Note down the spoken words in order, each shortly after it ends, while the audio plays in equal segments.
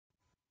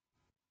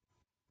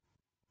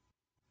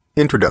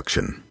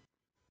Introduction.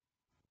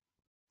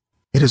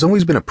 It has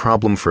always been a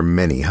problem for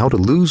many how to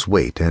lose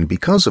weight, and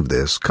because of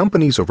this,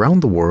 companies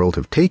around the world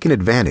have taken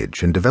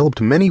advantage and developed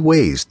many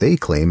ways they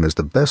claim as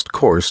the best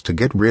course to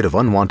get rid of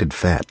unwanted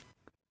fat.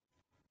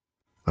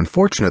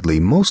 Unfortunately,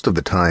 most of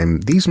the time,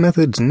 these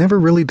methods never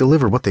really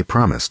deliver what they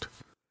promised.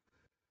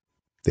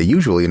 They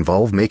usually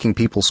involve making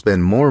people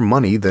spend more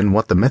money than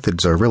what the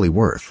methods are really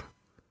worth.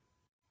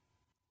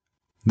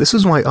 This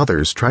is why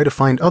others try to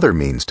find other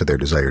means to their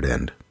desired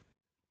end.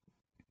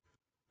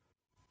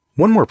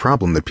 One more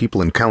problem that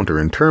people encounter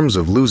in terms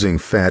of losing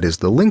fat is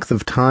the length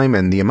of time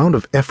and the amount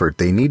of effort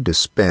they need to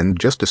spend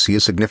just to see a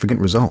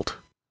significant result.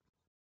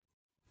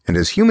 And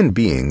as human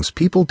beings,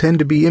 people tend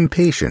to be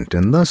impatient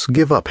and thus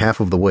give up half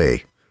of the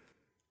way.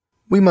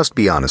 We must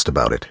be honest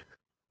about it.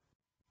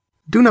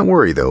 Do not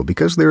worry, though,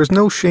 because there is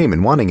no shame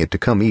in wanting it to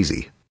come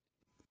easy.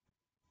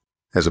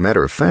 As a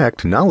matter of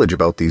fact, knowledge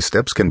about these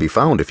steps can be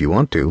found if you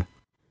want to.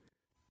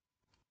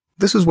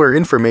 This is where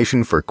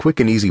information for quick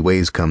and easy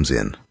ways comes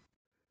in.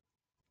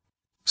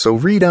 So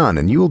read on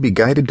and you will be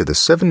guided to the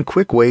 7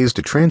 quick ways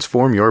to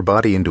transform your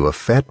body into a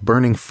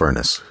fat-burning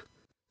furnace.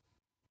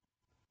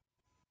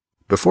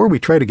 Before we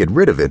try to get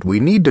rid of it, we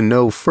need to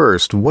know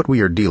first what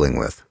we are dealing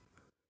with.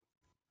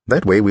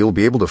 That way we will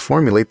be able to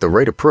formulate the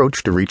right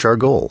approach to reach our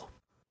goal.